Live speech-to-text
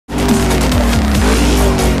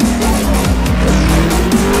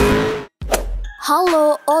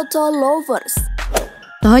Halo Auto Lovers.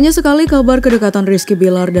 Tak hanya sekali, kabar kedekatan Rizky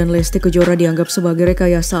Billar dan Lesti Kejora dianggap sebagai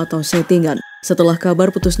rekayasa atau settingan. Setelah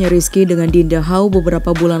kabar putusnya Rizky dengan Dinda Haw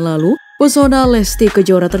beberapa bulan lalu, pesona Lesty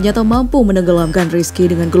Kejora ternyata mampu menenggelamkan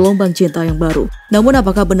Rizky dengan gelombang cinta yang baru. Namun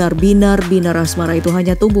apakah benar binar-binar asmara itu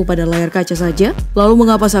hanya tumbuh pada layar kaca saja? Lalu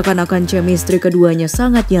mengapa seakan-akan chemistry keduanya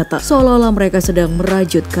sangat nyata, seolah-olah mereka sedang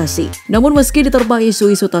merajut kasih? Namun meski diterpa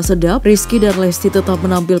isu-isu tak sedap, Rizky dan Lesti tetap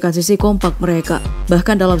menampilkan sisi kompak mereka.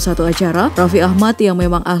 Bahkan dalam satu acara, Raffi Ahmad yang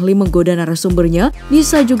memang ahli menggoda narasumbernya,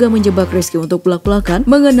 bisa juga menjebak Rizky untuk blak-blakan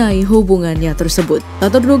mengenai hubungannya tersebut.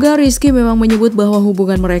 Tak terduga, Rizky memang menyebut bahwa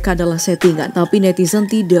hubungan mereka adalah settingan, tapi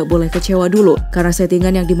netizen tidak boleh kecewa dulu, karena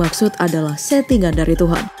settingan yang dimaksud adalah settingan dari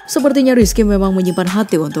Tuhan. Sepertinya Rizky memang menyimpan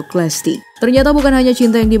hati untuk Lesti. Ternyata bukan hanya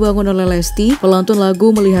cinta yang dibangun oleh Lesti, pelantun lagu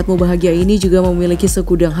Melihatmu Bahagia ini juga memiliki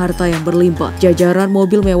segudang harta yang berlimpah. Jajaran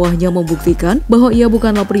mobil mewahnya membuktikan bahwa ia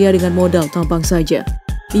bukanlah pria dengan modal tampang saja.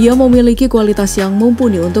 Ia memiliki kualitas yang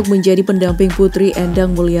mumpuni untuk menjadi pendamping Putri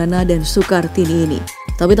Endang Mulyana dan Sukartini ini.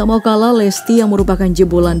 Tapi tak mau kalah, Lesti yang merupakan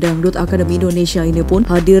jebolan dangdut Akademi Indonesia ini pun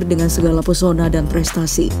hadir dengan segala pesona dan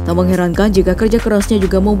prestasi. Tak mengherankan jika kerja kerasnya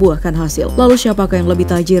juga membuahkan hasil. Lalu siapakah yang lebih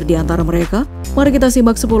tajir di antara mereka? Mari kita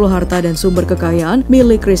simak 10 harta dan sumber kekayaan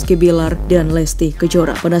milik Rizky Billar dan Lesti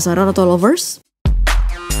Kejora. Penasaran atau lovers?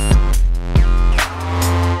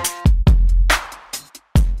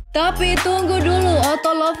 Tapi tunggu dulu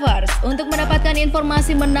Auto Lovers, untuk mendapatkan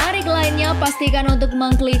informasi menarik lainnya pastikan untuk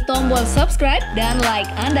mengklik tombol subscribe dan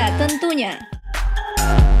like Anda tentunya.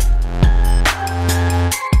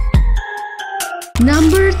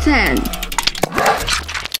 Number 10.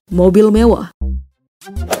 Mobil mewah.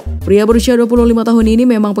 Pria berusia 25 tahun ini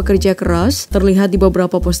memang pekerja keras, terlihat di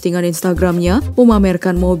beberapa postingan Instagramnya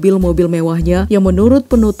memamerkan mobil-mobil mewahnya yang menurut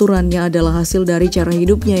penuturannya adalah hasil dari cara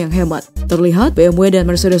hidupnya yang hemat. Terlihat BMW dan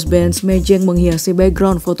Mercedes-Benz mejeng menghiasi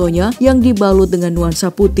background fotonya yang dibalut dengan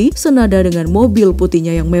nuansa putih senada dengan mobil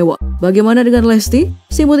putihnya yang mewah. Bagaimana dengan Lesti?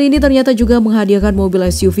 Si imut ini ternyata juga menghadiahkan mobil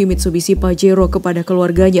SUV Mitsubishi Pajero kepada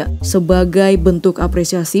keluarganya sebagai bentuk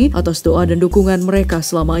apresiasi atas doa dan dukungan mereka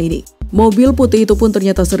selama ini. Mobil putih itu pun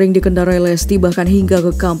ternyata sering dikendarai Lesti bahkan hingga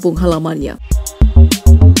ke kampung halamannya.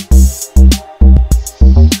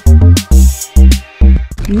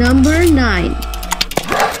 Number 9.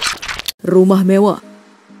 Rumah mewah.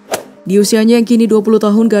 Di usianya yang kini 20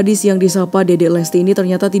 tahun, gadis yang disapa Dedek Lesti ini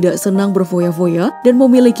ternyata tidak senang berfoya-foya dan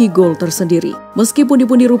memiliki goal tersendiri. Meski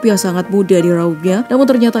pundi-pundi rupiah sangat mudah diraupnya, namun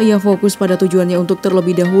ternyata ia fokus pada tujuannya untuk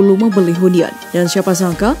terlebih dahulu membeli hunian. Dan siapa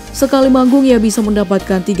sangka, sekali manggung ia bisa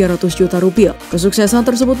mendapatkan 300 juta rupiah. Kesuksesan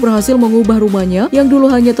tersebut berhasil mengubah rumahnya yang dulu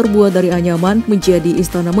hanya terbuat dari anyaman menjadi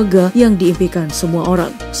istana megah yang diimpikan semua orang.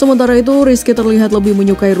 Sementara itu, Rizky terlihat lebih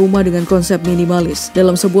menyukai rumah dengan konsep minimalis.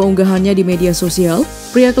 Dalam sebuah unggahannya di media sosial,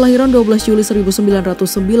 pria kelahiran 12 Juli 1995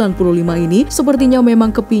 ini sepertinya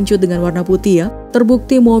memang kepincut dengan warna putih ya.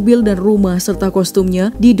 Terbukti mobil dan rumah serta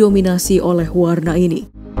kostumnya didominasi oleh warna ini.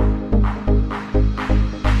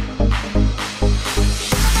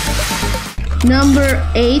 Number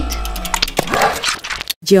 8.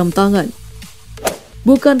 Jam tangan.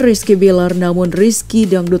 Bukan Rizky Billar, namun Rizky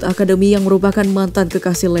Dangdut Academy yang merupakan mantan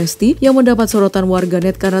kekasih Lesti yang mendapat sorotan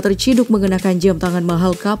warganet karena terciduk mengenakan jam tangan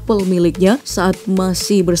mahal couple miliknya saat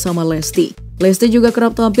masih bersama Lesti. Lesti juga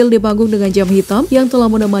kerap tampil di panggung dengan jam hitam yang telah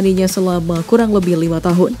menemaninya selama kurang lebih 5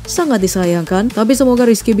 tahun. Sangat disayangkan, tapi semoga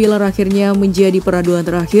Rizky Billar akhirnya menjadi peraduan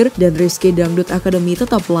terakhir dan Rizky Dangdut Academy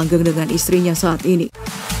tetap langgeng dengan istrinya saat ini.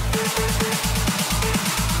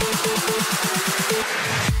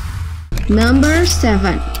 Number 7.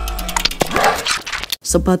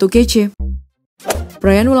 Sepatu kece.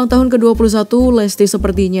 Perayaan ulang tahun ke-21 Lesti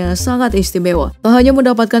sepertinya sangat istimewa. Tak hanya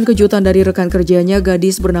mendapatkan kejutan dari rekan kerjanya,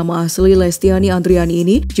 gadis bernama asli Lestiani Andriani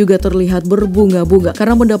ini juga terlihat berbunga-bunga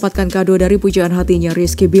karena mendapatkan kado dari pujaan hatinya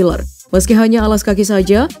Rizky Billar. Meski hanya alas kaki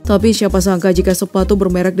saja, tapi siapa sangka jika sepatu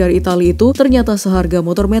bermerek dari Italia itu ternyata seharga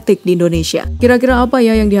motor metik di Indonesia. Kira-kira apa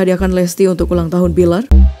ya yang dihadiahkan Lesti untuk ulang tahun Billar?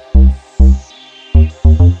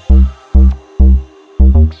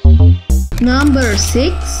 Number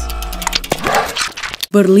 6.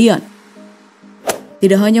 Berlian.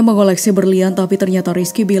 Tidak hanya mengoleksi berlian, tapi ternyata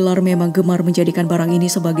Rizky Billar memang gemar menjadikan barang ini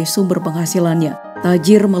sebagai sumber penghasilannya.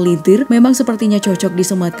 Tajir melintir memang sepertinya cocok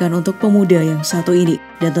disematkan untuk pemuda yang satu ini.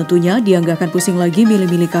 Dan tentunya dia nggak akan pusing lagi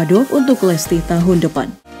milih-milih kado untuk Lesti tahun depan.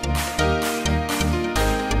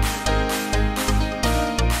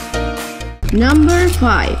 Number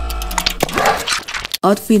 5.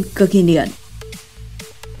 Outfit kekinian.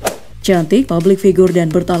 Cantik, public figure, dan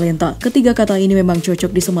bertalenta. Ketiga kata ini memang cocok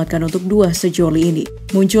disematkan untuk dua sejoli ini.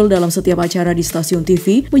 Muncul dalam setiap acara di stasiun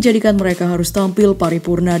TV, menjadikan mereka harus tampil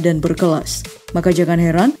paripurna dan berkelas. Maka jangan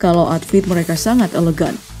heran kalau outfit mereka sangat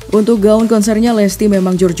elegan. Untuk gaun konsernya, Lesty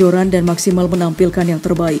memang jor-joran dan maksimal menampilkan yang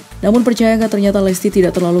terbaik. Namun percaya nggak, ternyata Lesty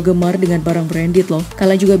tidak terlalu gemar dengan barang branded loh.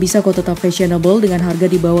 Kalian juga bisa kok tetap fashionable dengan harga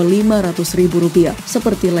di bawah Rp500.000,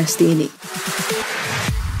 seperti Lesty ini.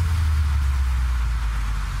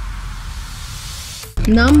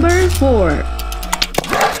 Number 4.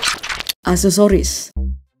 Aksesoris.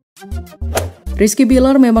 Rizky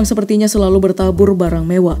Billar memang sepertinya selalu bertabur barang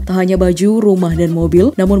mewah. Tak hanya baju, rumah, dan mobil,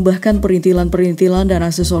 namun bahkan perintilan-perintilan dan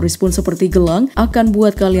aksesoris pun seperti gelang akan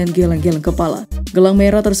buat kalian geleng-geleng kepala. Gelang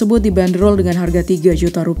merah tersebut dibanderol dengan harga Rp3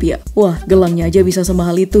 juta. Wah, gelangnya aja bisa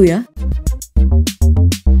semahal itu ya.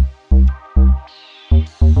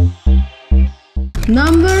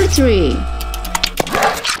 Number 3.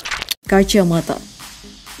 Kacamata.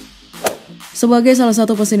 Sebagai salah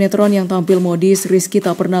satu pesinetron yang tampil modis, Rizky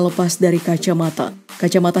tak pernah lepas dari kacamata.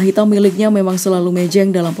 Kacamata hitam miliknya memang selalu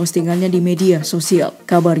mejeng dalam postingannya di media sosial.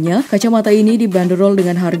 Kabarnya, kacamata ini dibanderol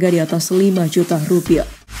dengan harga di atas Rp5 juta.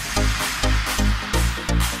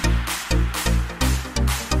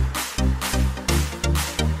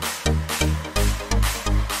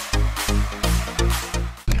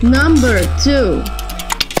 Number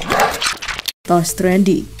 2. Tas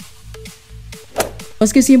trendy.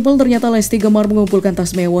 Meski simpel, ternyata Lesty gemar mengumpulkan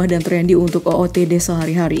tas mewah dan trendy untuk OOTD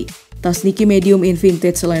sehari-hari. Tas Nike medium in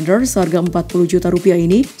vintage leather seharga Rp40 juta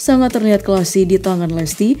ini sangat terlihat klasik di tangan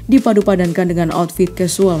Lesty, dipadu-padankan dengan outfit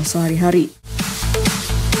casual sehari-hari.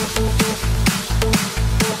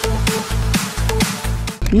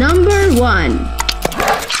 Number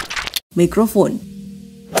 1. Mikrofon.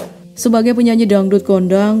 Sebagai penyanyi dangdut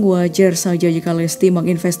kondang, wajar saja jika Lesty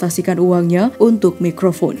menginvestasikan uangnya untuk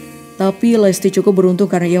mikrofon. Tapi Lesty cukup beruntung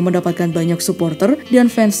karena ia mendapatkan banyak supporter dan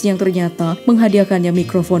fans yang ternyata menghadiahkannya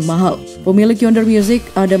mikrofon mahal. Pemilik Yonder Music,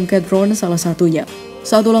 Adam Cadron, salah satunya.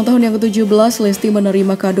 Saat ulang tahun yang ke-17, Lesty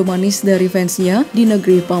menerima kado manis dari fansnya di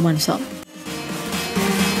negeri Paman Sam.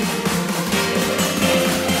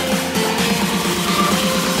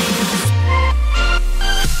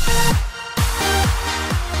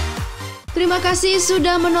 Terima kasih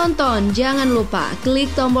sudah menonton. Jangan lupa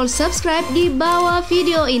klik tombol subscribe di bawah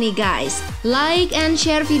video ini guys. Like and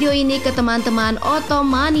share video ini ke teman-teman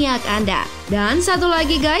otomaniak Anda. Dan satu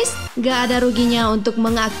lagi guys, gak ada ruginya untuk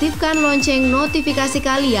mengaktifkan lonceng notifikasi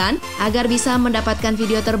kalian agar bisa mendapatkan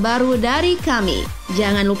video terbaru dari kami.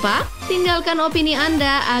 Jangan lupa tinggalkan opini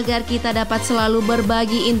Anda agar kita dapat selalu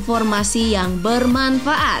berbagi informasi yang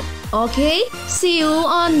bermanfaat. Oke, see you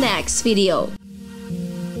on next video.